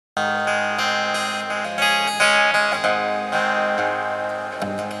Grandma's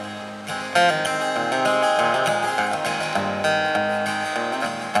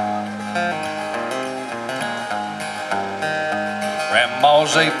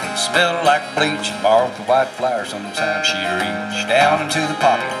apron smelled like bleach and borrowed the white flour. Sometimes she'd reach down into the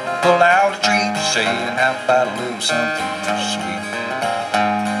pocket, pull out a treat, saying, how about a little something sweet?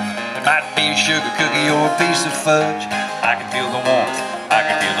 It might be a sugar cookie or a piece of fudge. I could feel the warmth, I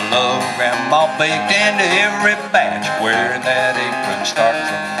could feel the love Grandma baked into every batch, wearing that apron starting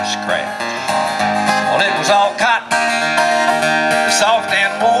from scratch. Well, it was all cotton, soft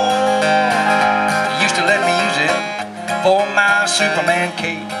and warm. She used to let me use it for my Superman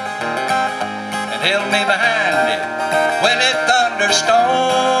cape and held me behind it when it thunderstormed.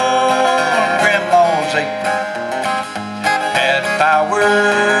 Grandma's apron had power.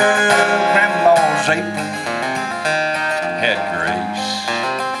 Grandma's apron had grace.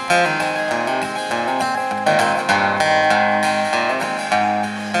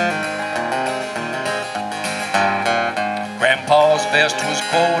 Grandpa's vest was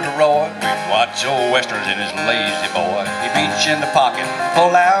corduroy with watch old westerns in his lazy boy. He'd reach in the pocket,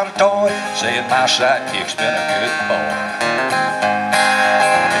 pull out a toy, saying, my sidekick's been a good boy.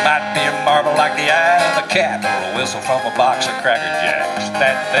 It might be a marble like the eye of a cat, or a whistle from a box of Cracker Jacks.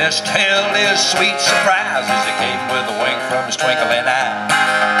 That vest held his sweet surprises. It came with a wink from his twinkling eye.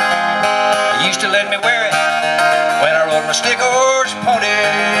 He used to let me wear it when I rode my stick horse pony.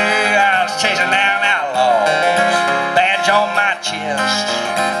 I was chasing down outlaws, badge on my chest.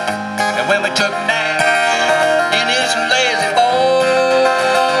 And when we took naps in his lazy boy,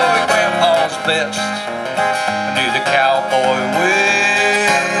 Grandpa's best, I knew the cowboy way.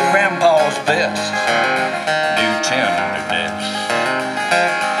 Grandpa's best, knew tenderness.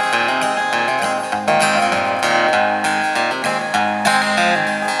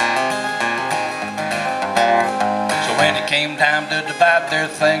 So when it came time to divide their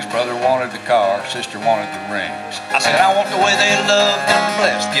things, brother wanted the car, sister wanted the rings. I said, I want the way they loved and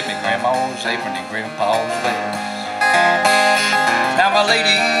blessed. Give me Grandma's apron and Grandpa's vest. Now my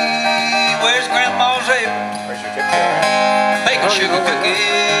lady, where's Grandma's apron? Baking sugar cookies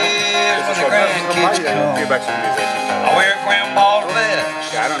when the grandkids come. I wear Grandpa's vest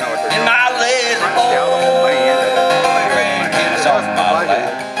in my lazy boy. Grandkids on my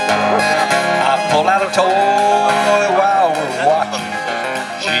lap. I pull out a toy while we're watching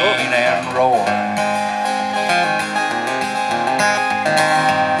Gene and Roy.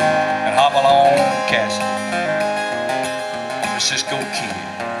 And hop along Cassie, the Cisco Kid,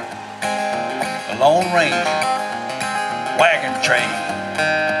 the Lone Ranger, wagon train,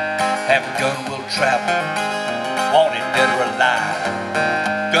 half a gun will travel, wanted dead or alive,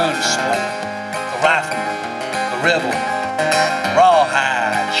 Gunsmoke, the rifleman, the rebel,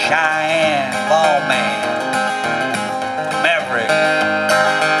 Rawhide, Cheyenne, Lawman, Maverick,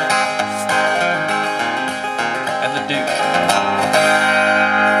 and the Duke.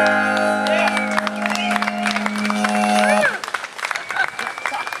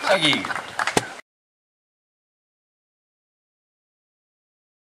 Thank you.